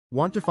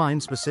Want to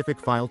find specific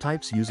file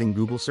types using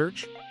Google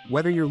search?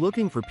 Whether you're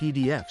looking for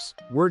PDFs,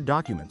 Word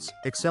documents,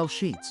 Excel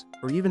sheets,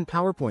 or even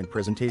PowerPoint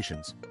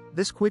presentations,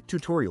 this quick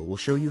tutorial will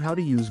show you how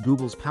to use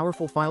Google's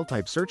powerful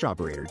Filetype search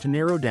operator to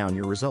narrow down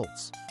your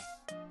results.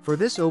 For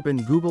this,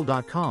 open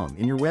google.com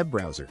in your web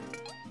browser.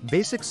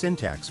 Basic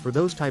syntax for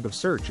those type of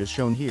search is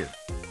shown here.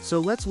 So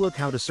let's look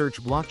how to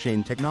search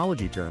blockchain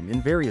technology term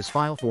in various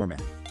file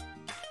format.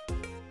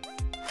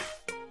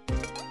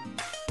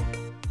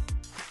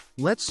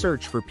 Let's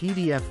search for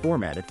PDF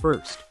format at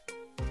first.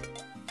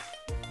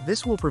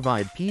 This will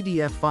provide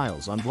PDF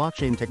files on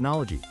blockchain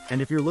technology,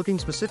 and if you're looking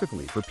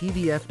specifically for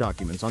PDF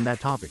documents on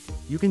that topic,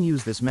 you can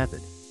use this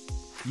method.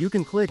 You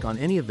can click on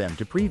any of them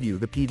to preview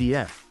the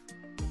PDF.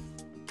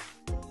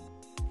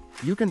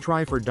 You can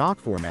try for doc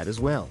format as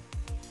well.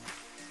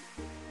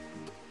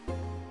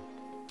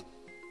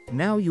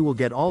 Now you will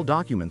get all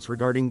documents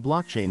regarding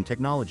blockchain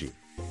technology.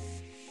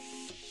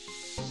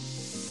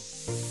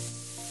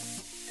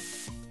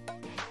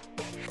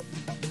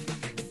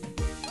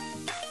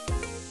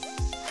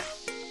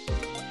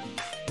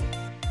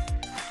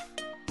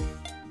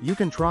 You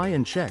can try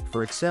and check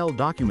for Excel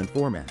document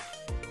format.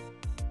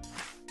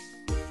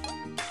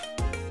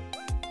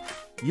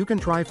 You can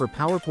try for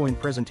PowerPoint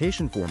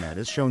presentation format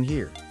as shown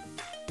here.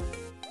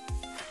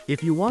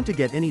 If you want to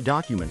get any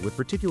document with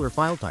particular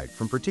file type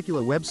from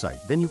particular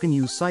website, then you can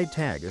use site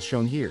tag as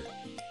shown here.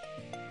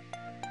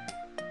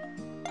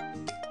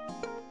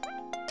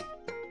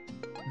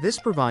 This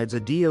provides a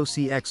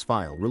docx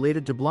file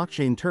related to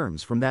blockchain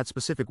terms from that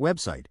specific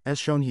website as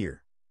shown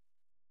here.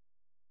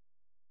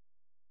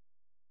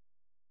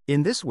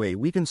 In this way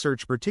we can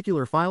search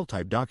particular file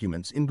type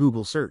documents in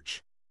Google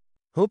search.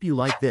 Hope you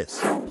like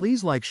this.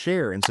 Please like,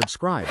 share and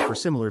subscribe for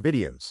similar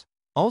videos.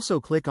 Also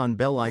click on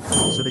bell icon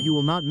so that you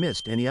will not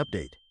miss any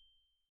update.